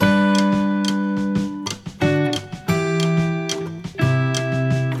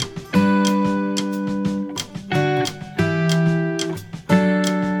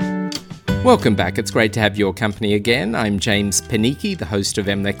Welcome back. It's great to have your company again. I'm James Panichi, the host of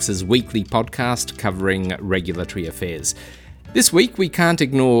MLEX's weekly podcast covering regulatory affairs. This week, we can't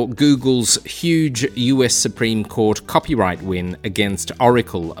ignore Google's huge US Supreme Court copyright win against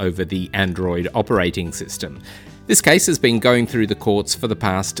Oracle over the Android operating system. This case has been going through the courts for the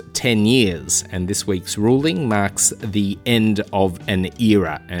past 10 years, and this week's ruling marks the end of an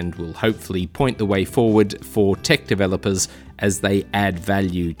era and will hopefully point the way forward for tech developers as they add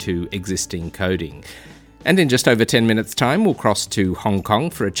value to existing coding. And in just over 10 minutes' time, we'll cross to Hong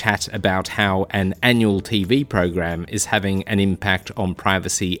Kong for a chat about how an annual TV program is having an impact on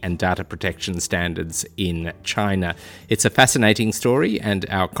privacy and data protection standards in China. It's a fascinating story, and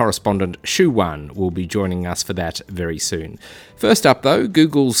our correspondent Shu Wan will be joining us for that very soon. First up, though,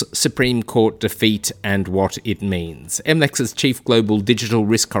 Google's Supreme Court defeat and what it means. MLEX's chief global digital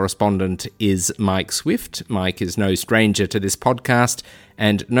risk correspondent is Mike Swift. Mike is no stranger to this podcast,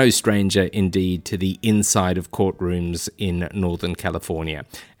 and no stranger indeed to the inside of courtrooms in Northern California.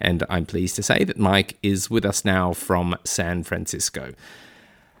 And I'm pleased to say that Mike is with us now from San Francisco.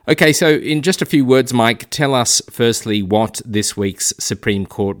 Okay, so in just a few words, Mike, tell us firstly what this week's Supreme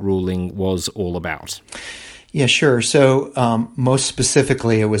Court ruling was all about. Yeah, sure. So most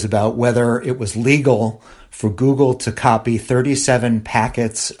specifically, it was about whether it was legal for Google to copy 37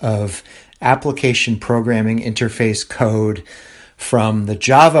 packets of application programming interface code from the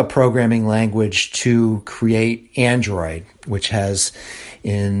Java programming language to create Android, which has,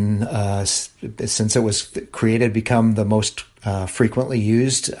 since it was created, become the most frequently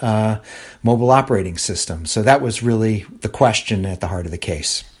used mobile operating system. So that was really the question at the heart of the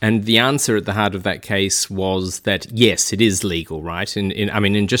case. And the answer at the heart of that case was that, yes, it is legal, right?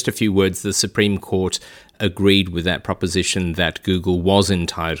 In just a few words, the Supreme Court agreed with that proposition that Google was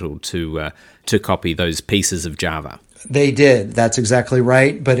entitled to copy those pieces of Java. They did. That's exactly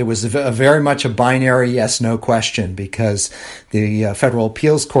right. But it was very much a binary yes-no question, because the federal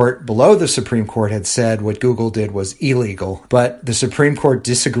appeals court below the Supreme Court had said what Google did was illegal. But the Supreme Court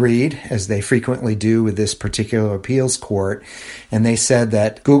disagreed, as they frequently do with this particular appeals court, and they said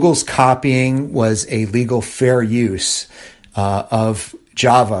that Google's copying was a legal fair use of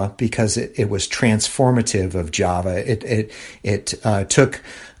Java because it was transformative of Java. It took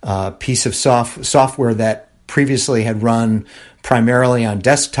a piece of software that previously had run primarily on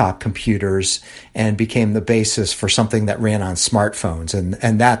desktop computers and became the basis for something that ran on smartphones.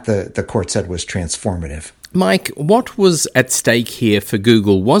 And that the court said was transformative. Mike, what was at stake here for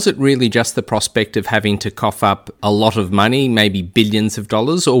Google? Was it really just the prospect of having to cough up a lot of money, maybe billions of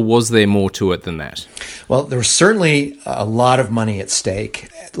dollars, or was there more to it than that? Well, there was certainly a lot of money at stake.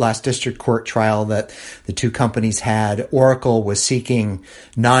 Last district court trial that the two companies had, Oracle was seeking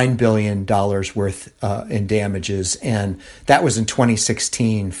 $9 billion worth in damages, and that was in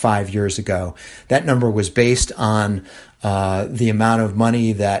 2016, 5 years ago. That number was based on the amount of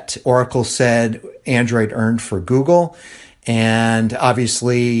money that Oracle said Android earned for Google. And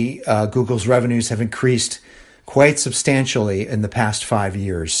obviously, Google's revenues have increased quite substantially in the past 5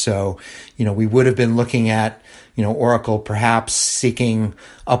 years. So, we would have been looking at, Oracle perhaps seeking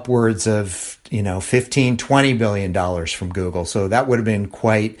upwards of, $15-20 billion from Google. So that would have been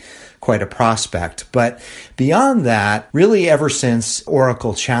quite a prospect. But beyond that, really ever since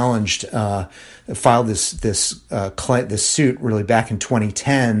Oracle filed this suit really back in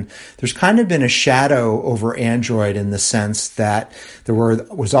 2010, there's kind of been a shadow over Android in the sense that there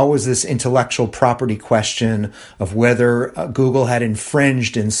was always this intellectual property question of whether Google had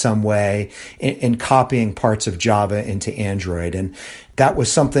infringed in some way in copying parts of Java into Android. And that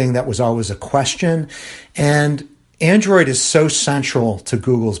was something that was always a question. And Android is so central to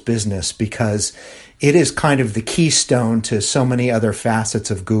Google's business because it is kind of the keystone to so many other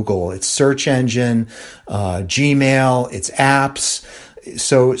facets of Google. Its search engine, Gmail, its apps,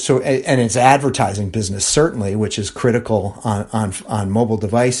 and its advertising business certainly, which is critical on mobile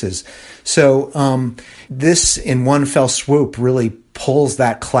devices. So this, in one fell swoop, really pulls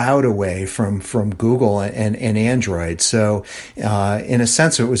that cloud away from Google and Android. So in a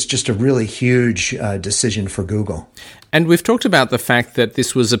sense, it was just a really huge decision for Google. And we've talked about the fact that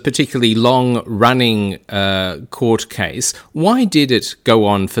this was a particularly long-running court case. Why did it go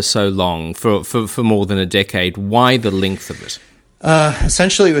on for so long, for more than a decade? Why the length of it?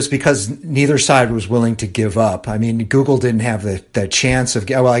 Essentially, it was because neither side was willing to give up. I mean, Google didn't have the chance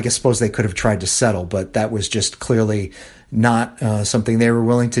of, I suppose they could have tried to settle, but that was just clearly not something they were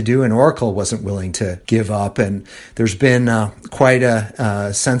willing to do, and Oracle wasn't willing to give up. And there's been quite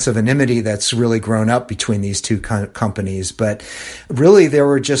a sense of enmity that's really grown up between these two companies. But really, there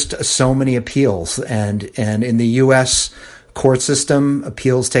were just so many appeals, and in the U.S. court system,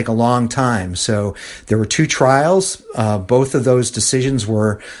 appeals take a long time. So there were 2 trials. Both of those decisions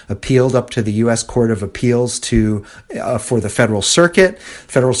were appealed up to the U.S. Court of Appeals for the Federal Circuit.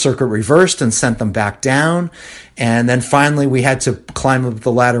 Federal Circuit reversed and sent them back down. And then finally, we had to climb up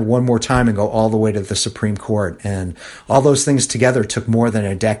the ladder one more time and go all the way to the Supreme Court. And all those things together took more than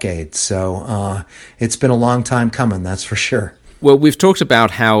a decade. So it's been a long time coming, that's for sure. Well, we've talked about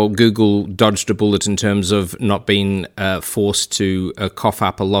how Google dodged a bullet in terms of not being forced to cough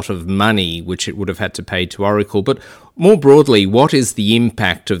up a lot of money, which it would have had to pay to Oracle. But more broadly, what is the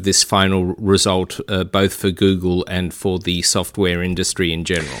impact of this final result, both for Google and for the software industry in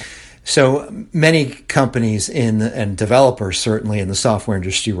general? So many companies and developers, certainly in the software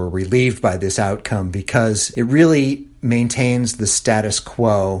industry, were relieved by this outcome because it really maintains the status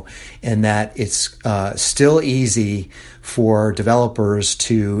quo in that it's still easy for developers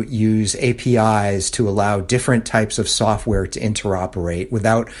to use APIs to allow different types of software to interoperate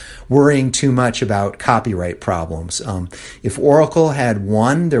without worrying too much about copyright problems. If Oracle had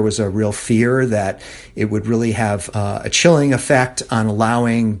won, there was a real fear that it would really have a chilling effect on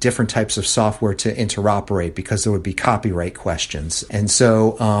allowing different types of software to interoperate because there would be copyright questions. And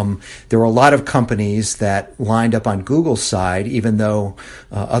so there were a lot of companies that lined up on Google's side, even though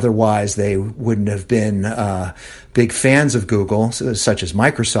otherwise they wouldn't have been big fans of Google, such as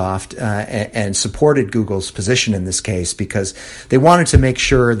Microsoft, and supported Google's position in this case because they wanted to make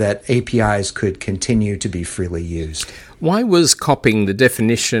sure that APIs could continue to be freely used. Why was copying, the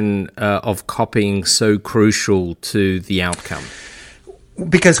definition of copying, so crucial to the outcome?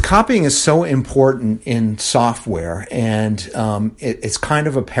 Because copying is so important in software, and it's kind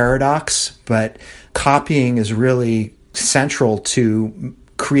of a paradox, but copying is really central to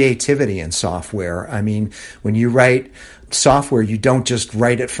creativity in software. I mean, when you write software, you don't just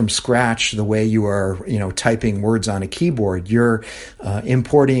write it from scratch the way you are, typing words on a keyboard. You're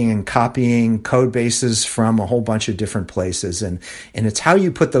importing and copying code bases from a whole bunch of different places, and it's how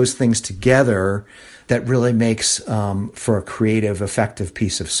you put those things together that really makes for a creative, effective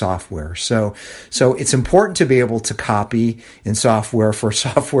piece of software. So it's important to be able to copy in software for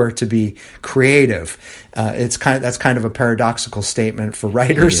software to be creative. That's kind of a paradoxical statement for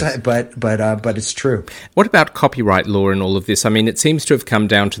writers, yes. but it's true. What about copyright law in all of this? I mean, it seems to have come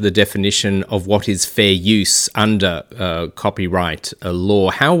down to the definition of what is fair use under copyright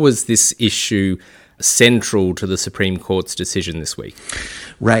law. How was this issue central to the Supreme Court's decision this week?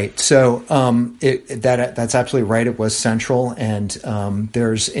 Right. So that's absolutely right. It was central, and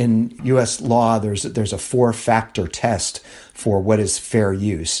there's in U.S. law there's a 4-factor test for what is fair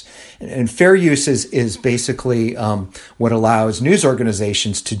use, and fair use is basically what allows news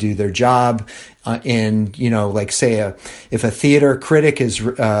organizations to do their job. Like say if a theater critic is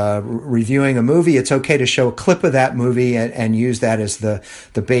reviewing a movie, it's okay to show a clip of that movie and use that as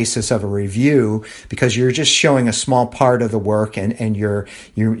the basis of a review because you're just showing a small part of the work and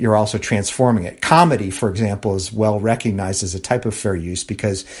you're also transforming it. Comedy, for example, is well recognized as a type of fair use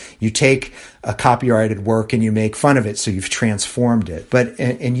because you take a copyrighted work and you make fun of it, so you've transformed it. But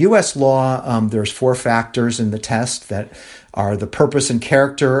in U.S. law, there's 4 factors in the test that are the purpose and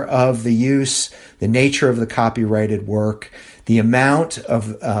character of the use, the nature of the copyrighted work, the amount of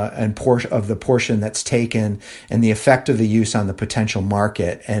the portion that's taken, and the effect of the use on the potential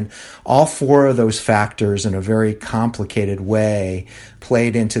market. And all 4 of those factors in a very complicated way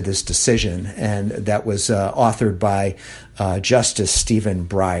played into this decision, and that was authored by Justice Stephen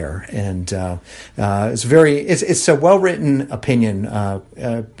Breyer. And it's a well-written opinion,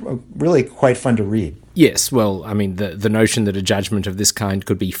 really quite fun to read. Yes, well, I mean, the notion that a judgment of this kind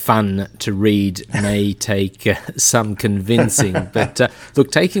could be fun to read may take some convincing. But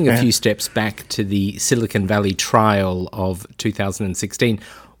look, taking a few steps back to the Silicon Valley trial of 2016,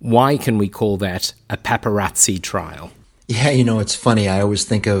 why can we call that a paparazzi trial? Yeah, it's funny. I always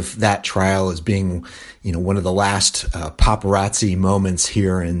think of that trial as being, one of the last paparazzi moments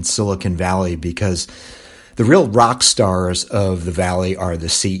here in Silicon Valley because the real rock stars of the Valley are the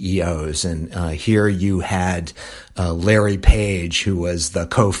CEOs. And here you had Larry Page, who was the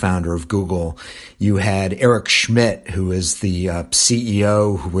co-founder of Google. You had Eric Schmidt, who is the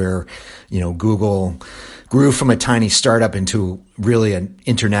CEO where, Google grew from a tiny startup into really an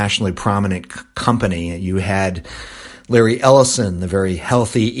internationally prominent company. You had Larry Ellison, the very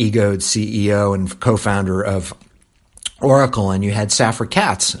healthy, egoed CEO and co-founder of Oracle, and you had Safra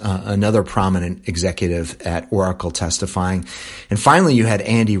Catz, another prominent executive at Oracle, testifying. And finally, you had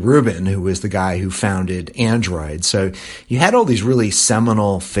Andy Rubin, who was the guy who founded Android. So you had all these really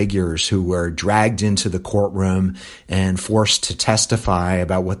seminal figures who were dragged into the courtroom and forced to testify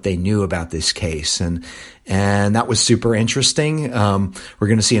about what they knew about this case. And And that was super interesting. We're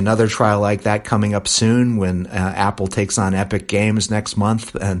going to see another trial like that coming up soon when Apple takes on Epic Games next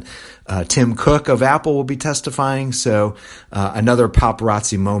month. And Tim Cook of Apple will be testifying. So another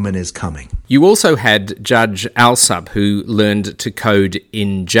paparazzi moment is coming. You also had Judge Alsup, who learned to code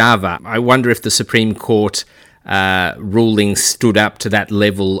in Java. I wonder if the Supreme Court ruling stood up to that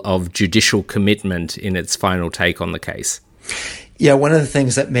level of judicial commitment in its final take on the case. Yeah, one of the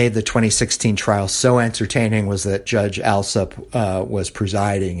things that made the 2016 trial so entertaining was that Judge Alsup was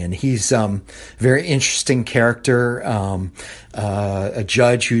presiding, and he's a very interesting character, a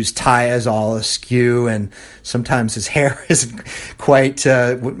judge whose tie is all askew, and sometimes his hair isn't quite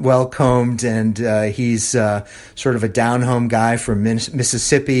well combed, and he's sort of a down-home guy from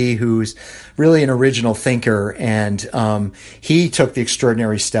Mississippi who's really an original thinker, and he took the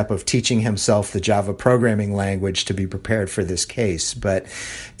extraordinary step of teaching himself the Java programming language to be prepared for this case. But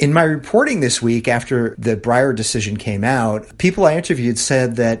in my reporting this week, after the Breyer decision came out, people I interviewed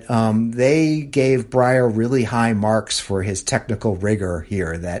said that they gave Breyer really high marks for his technical rigor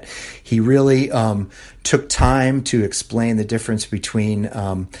here, that he really took time to explain the difference between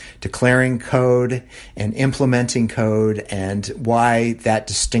declaring code and implementing code and why that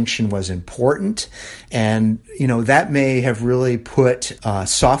distinction was important. And, that may have really put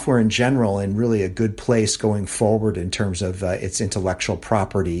software in general in really a good place going forward in terms of its intellectual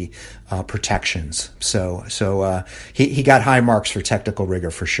property protections. So he got high marks for technical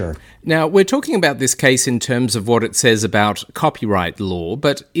rigor for sure. Now, we're talking about this case in terms of what it says about copyright law,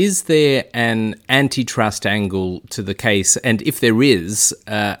 but is there an antitrust angle to the case? And if there is,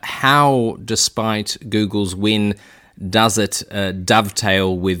 how, despite Google's win, does it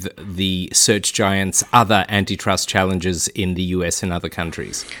dovetail with the search giant's other antitrust challenges in the US and other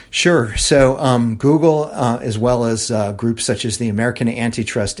countries? Sure. So Google, as well as groups such as the American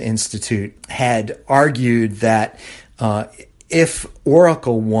Antitrust Institute, had argued that if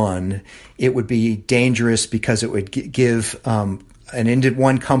Oracle won, it would be dangerous because it would give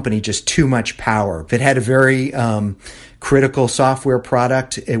one company just too much power. If it had a very critical software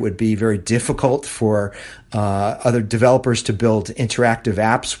product, it would be very difficult for other developers to build interactive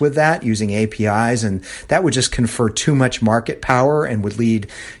apps with that using APIs, and that would just confer too much market power and would lead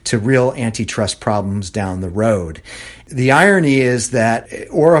to real antitrust problems down the road. The irony is that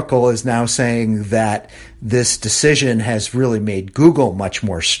Oracle is now saying that this decision has really made Google much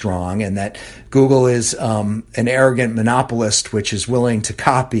more strong, and that Google is an arrogant monopolist which is willing to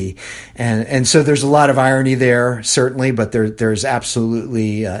copy. And so there's a lot of irony there, certainly, but there's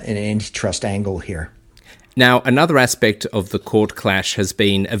absolutely an antitrust angle here. Now, another aspect of the court clash has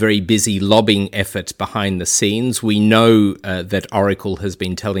been a very busy lobbying effort behind the scenes. We know that Oracle has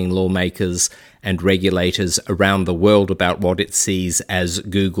been telling lawmakers and regulators around the world about what it sees as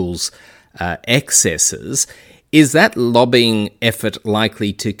Google's excesses. Is that lobbying effort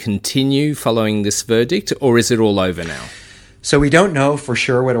likely to continue following this verdict, or is it all over now? So we don't know for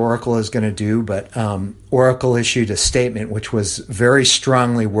sure what Oracle is going to do, but Oracle issued a statement which was very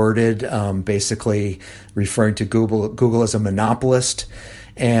strongly worded, basically referring to Google as a monopolist.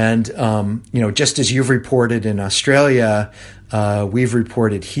 And, just as you've reported in Australia, we've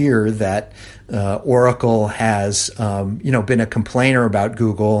reported here that Oracle has, been a complainer about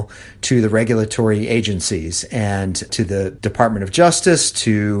Google to the regulatory agencies and to the Department of Justice,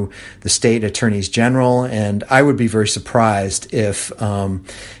 to the state attorneys general. And I would be very surprised if,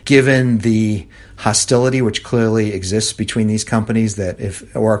 given the hostility which clearly exists between these companies, that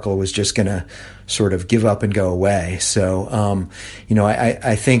if Oracle was just going to sort of give up and go away. So,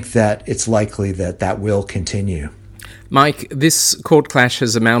 I think that it's likely that will continue. Mike, this court clash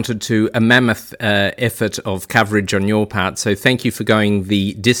has amounted to a mammoth effort of coverage on your part, so thank you for going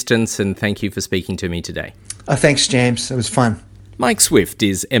the distance and thank you for speaking to me today. Thanks, James. It was fun. Mike Swift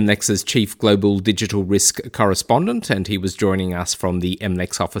is MLEX's Chief Global Digital Risk Correspondent, and he was joining us from the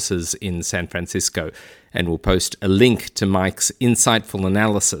MLEX offices in San Francisco. And we'll post a link to Mike's insightful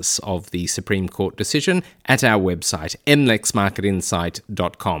analysis of the Supreme Court decision at our website,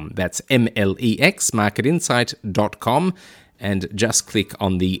 mlexmarketinsight.com. That's mlexmarketinsight.com, and just click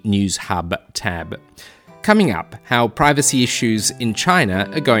on the News Hub tab. Coming up, how privacy issues in China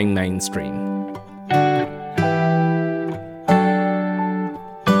are going mainstream.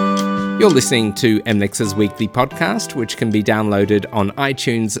 You're listening to MLEX's weekly podcast, which can be downloaded on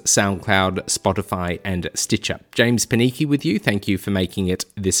iTunes, SoundCloud, Spotify, and Stitcher. James Panichi with you. Thank you for making it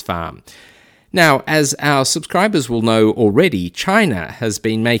this far. Now, as our subscribers will know already, China has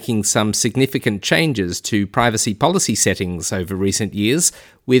been making some significant changes to privacy policy settings over recent years,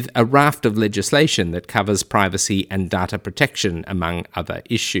 with a raft of legislation that covers privacy and data protection, among other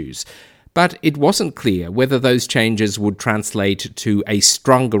issues. But it wasn't clear whether those changes would translate to a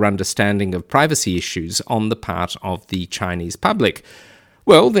stronger understanding of privacy issues on the part of the Chinese public.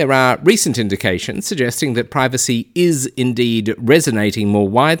 Well, there are recent indications suggesting that privacy is indeed resonating more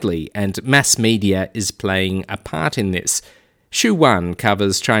widely, and mass media is playing a part in this. Xu Wan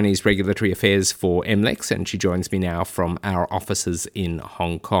covers Chinese regulatory affairs for MLEX, and she joins me now from our offices in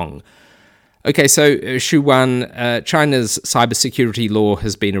Hong Kong. Okay, so Xu Wan, China's cybersecurity law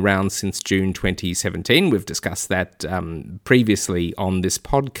has been around since June 2017. We've discussed that previously on this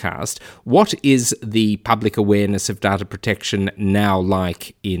podcast. What is the public awareness of data protection now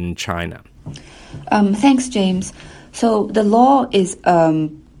like in China? Thanks, James. So the law is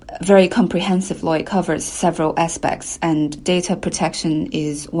very comprehensive law. It covers several aspects, and data protection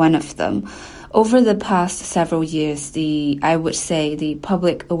is one of them. Over the past several years, I would say the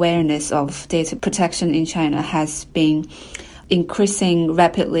public awareness of data protection in China has been increasing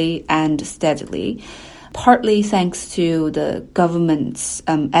rapidly and steadily, partly thanks to the government's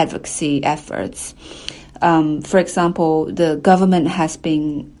advocacy efforts. For example, the government has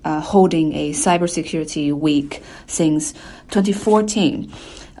been holding a cybersecurity week since 2014.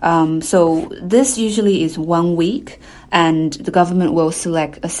 So this usually is 1 week, and the government will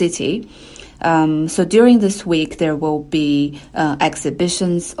select a city. So during this week, there will be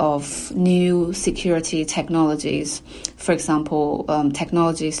exhibitions of new security technologies. For example,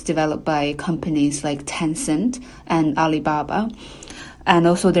 technologies developed by companies like Tencent and Alibaba. And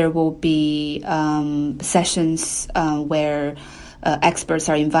also there will be sessions where experts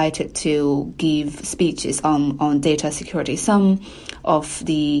are invited to give speeches on data security. Some of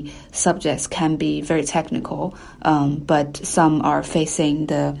the subjects can be very technical, but some are facing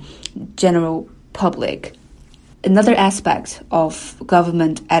the general public. Another aspect of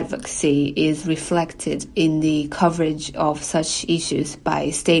government advocacy is reflected in the coverage of such issues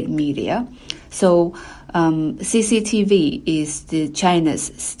by state media. So CCTV is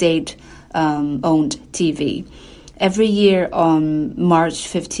China's state-owned TV. Every year on March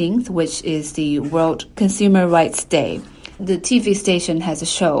 15th, which is the World Consumer Rights Day, the TV station has a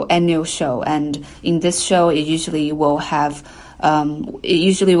annual show, and in this show, it usually will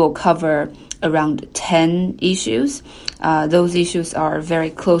cover around 10 issues. Those issues are very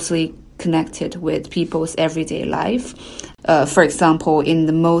closely connected with people's everyday life. For example, in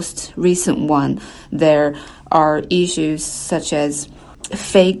the most recent one, there are issues such as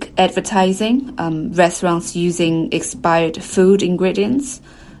fake advertising, restaurants using expired food ingredients,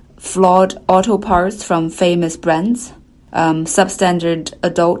 flawed auto parts from famous brands, substandard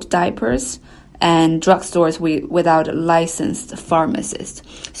adult diapers, and drugstores without a licensed pharmacist.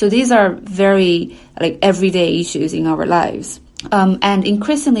 So these are very everyday issues in our lives. And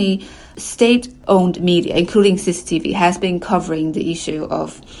increasingly, state-owned media, including CCTV, has been covering the issue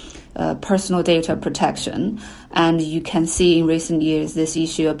of personal data protection. And you can see in recent years this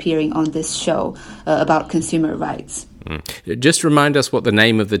issue appearing on this show about consumer rights. Just remind us what the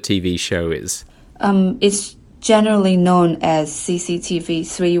name of the TV show is. It's generally known as CCTV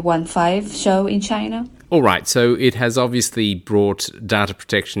 315 show in China. All right, so it has obviously brought data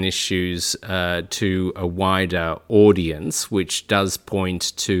protection issues to a wider audience, which does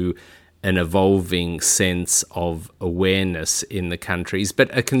point to an evolving sense of awareness in the countries.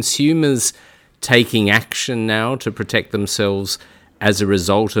 But are consumers taking action now to protect themselves as a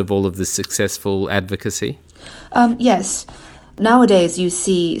result of all of this successful advocacy? Yes. Nowadays, you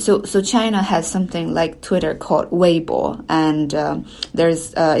see, so China has something like Twitter called Weibo, and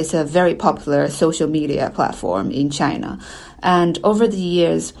it's a very popular social media platform in China. And over the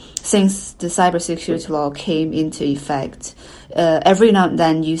years, since the cybersecurity law came into effect, every now and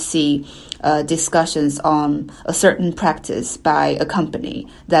then you see discussions on a certain practice by a company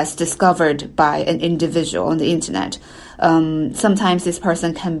that's discovered by an individual on the internet. Sometimes this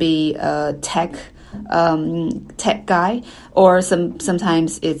person can be a tech guy, or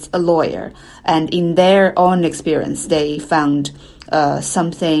sometimes it's a lawyer, and in their own experience they found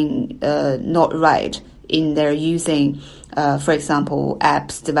something not right in their using, for example,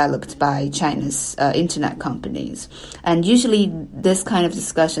 apps developed by China's internet companies. And usually this kind of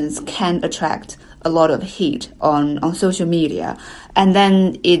discussions can attract a lot of heat on social media, and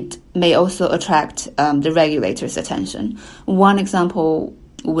then it may also attract the regulator's attention. One example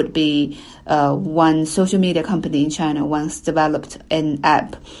would be one social media company in China once developed an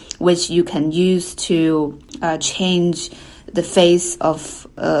app which you can use to change the face of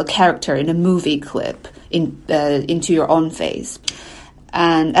a character in a movie clip into your own face.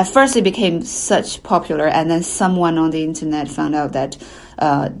 And at first it became such popular, and then someone on the internet found out that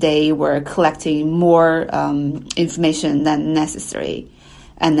they were collecting more information than necessary.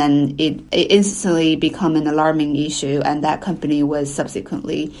 And then it instantly became an alarming issue, and that company was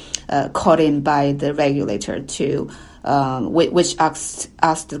subsequently caught in by the regulator which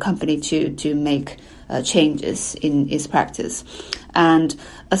asked the company to make changes in its practice. And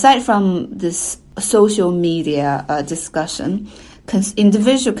aside from this social media discussion,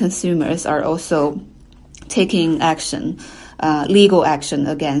 individual consumers are also taking action, legal action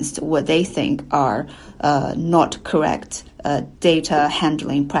against what they think are not correct data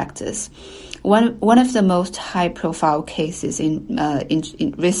handling practice. One of the most high-profile cases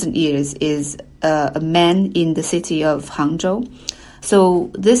in recent years is a man in the city of Hangzhou. So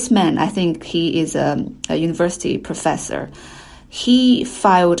this man, I think he is a university professor. He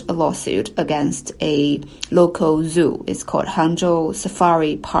filed a lawsuit against a local zoo. It's called Hangzhou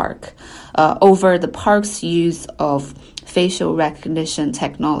Safari Park, over the park's use of facial recognition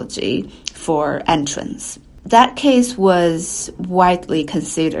technology for entrance. That case was widely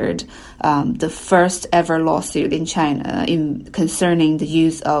considered the first ever lawsuit in China concerning the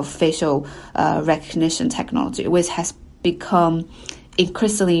use of facial recognition technology, which has become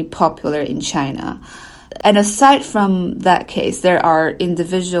increasingly popular in China. And aside from that case, there are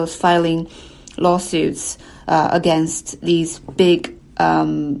individuals filing lawsuits against these big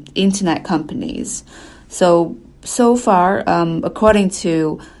internet companies. So far, according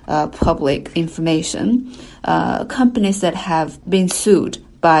to public information, companies that have been sued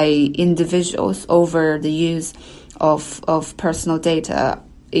by individuals over the use of personal data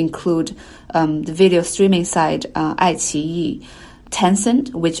include the video streaming site iQIYI,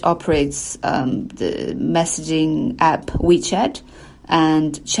 Tencent, which operates the messaging app WeChat,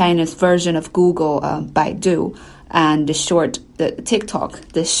 and China's version of Google, Baidu, and the TikTok,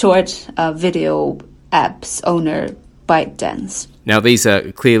 the short video app's owner, ByteDance. Now, these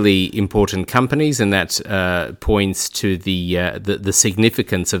are clearly important companies, and that points to the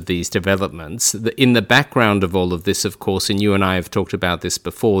significance of these developments. In the background of all of this, of course, and you and I have talked about this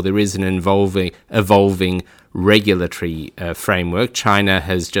before, there is an evolving regulatory framework. China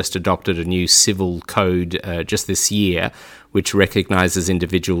has just adopted a new civil code just this year, which recognises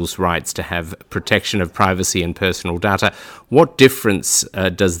individuals' rights to have protection of privacy and personal data. What difference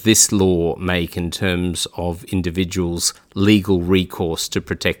does this law make in terms of individuals' legal recourse to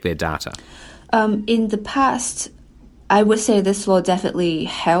protect their data? In the past, I would say this law definitely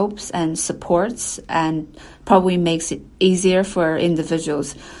helps and supports and probably makes it easier for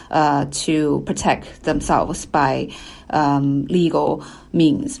individuals to protect themselves by legal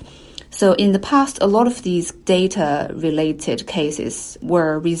means. So in the past, a lot of these data-related cases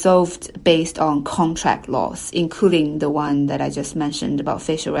were resolved based on contract laws, including the one that I just mentioned about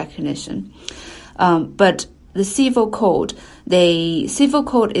facial recognition. But the Civil Code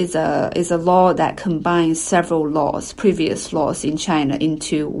is a law that combines several previous laws in China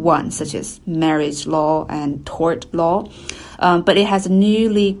into one, such as marriage law and tort law. But it has a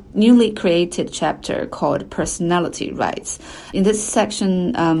newly created chapter called personality rights. In this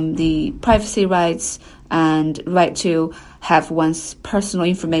section, the privacy rights and right to have one's personal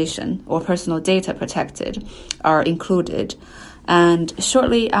information or personal data protected are included. And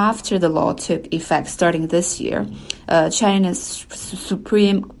shortly after the law took effect starting this year, China's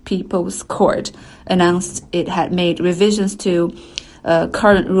Supreme People's Court announced it had made revisions to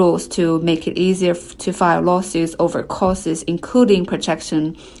current rules to make it easier to file lawsuits over causes including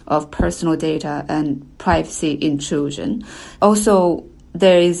protection of personal data and privacy intrusion. Also,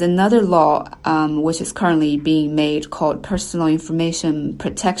 there is another law which is currently being made called Personal Information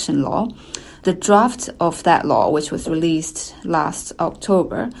Protection Law. The draft of that law, which was released last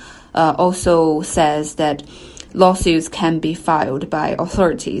October, also says that lawsuits can be filed by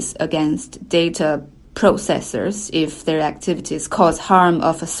authorities against data processors if their activities cause harm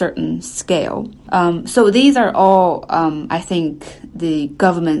of a certain scale. So these are all, I think, the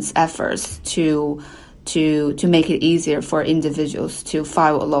government's efforts to make it easier for individuals to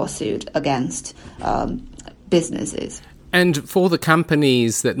file a lawsuit against businesses. And for the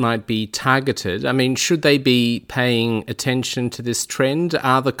companies that might be targeted, I mean, should they be paying attention to this trend?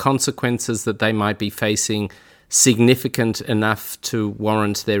 Are the consequences that they might be facing significant enough to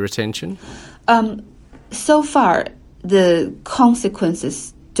warrant their attention? So far, the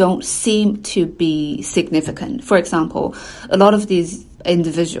consequences don't seem to be significant. For example, a lot of these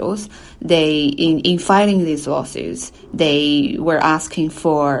individuals, in filing these lawsuits, they were asking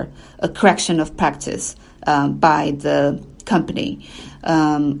for a correction of practice by the company,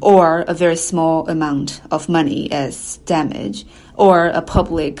 or a very small amount of money as damage, or a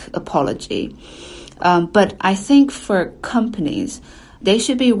public apology. But I think for companies, they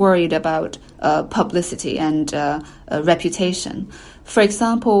should be worried about publicity and reputation. For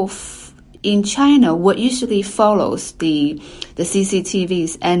example, in China, what usually follows the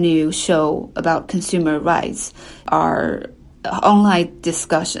CCTV's annual show about consumer rights are online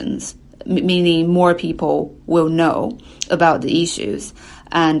discussions, meaning more people will know about the issues.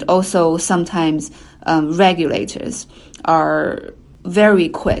 And also sometimes regulators are very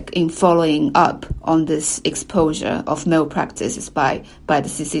quick in following up on this exposure of malpractices by the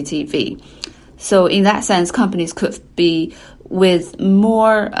CCTV. So in that sense, companies could be with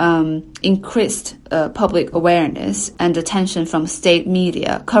more increased public awareness and attention from state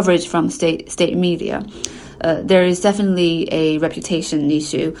media, coverage from state media. There is definitely a reputation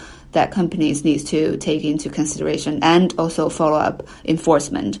issue that companies need to take into consideration and also follow up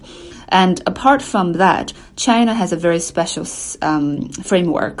enforcement. And apart from that, China has a very special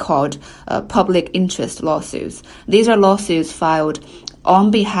framework called public interest lawsuits. These are lawsuits filed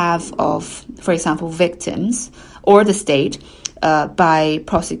on behalf of, for example, victims or the state by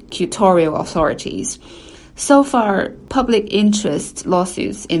prosecutorial authorities. So far, public interest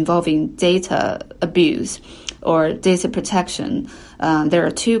lawsuits involving data abuse or data protection, there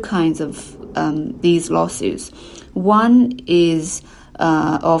are two kinds of these lawsuits. One is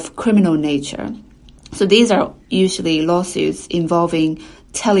of criminal nature. So these are usually lawsuits involving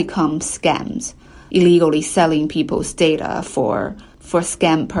telecom scams, illegally selling people's data for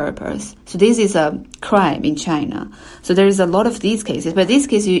scam purpose. So this is a crime in China. So there is a lot of these cases, but these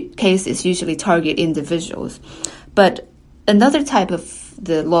cases usually target individuals. But another type of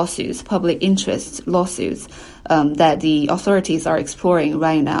the lawsuits, public interest lawsuits, that the authorities are exploring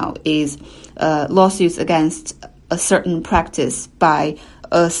right now is lawsuits against a certain practice by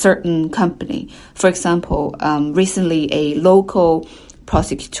a certain company. For example, recently a local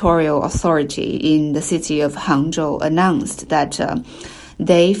prosecutorial authority in the city of Hangzhou announced that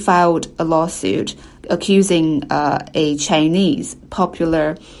they filed a lawsuit accusing a Chinese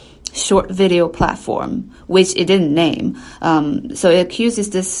popular short video platform, which it didn't name. So it accuses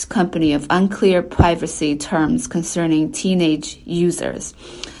this company of unclear privacy terms concerning teenage users.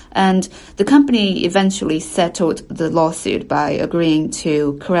 And the company eventually settled the lawsuit by agreeing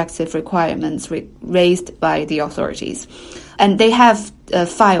to corrective requirements raised by the authorities. And they have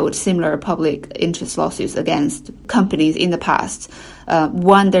filed similar public interest lawsuits against companies in the past.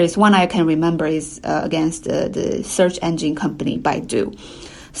 There is one I can remember is against the search engine company Baidu.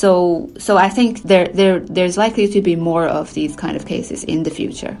 So I think there's likely to be more of these kind of cases in the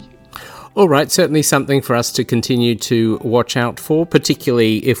future. All right, certainly something for us to continue to watch out for,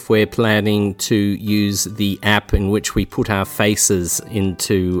 particularly if we're planning to use the app in which we put our faces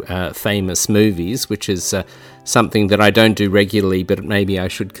into famous movies, which is something that I don't do regularly, but maybe I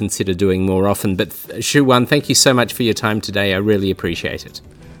should consider doing more often. But Xu Wan, thank you so much for your time today. I really appreciate it.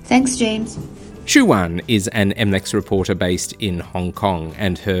 Thanks, James. Xu Wan is an MLEX reporter based in Hong Kong,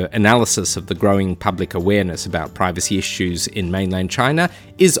 and her analysis of the growing public awareness about privacy issues in mainland China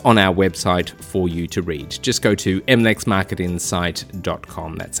is on our website for you to read. Just go to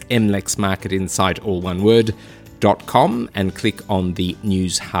mlexmarketinsight.com. That's mlexmarketinsight, all one word, .com, and click on the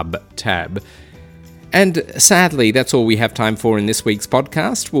News Hub tab. And sadly, that's all we have time for in this week's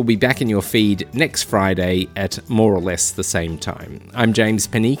podcast. We'll be back in your feed next Friday at more or less the same time. I'm James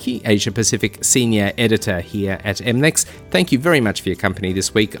Panichi, Asia Pacific Senior Editor here at MLEX. Thank you very much for your company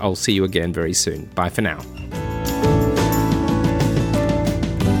this week. I'll see you again very soon. Bye for now.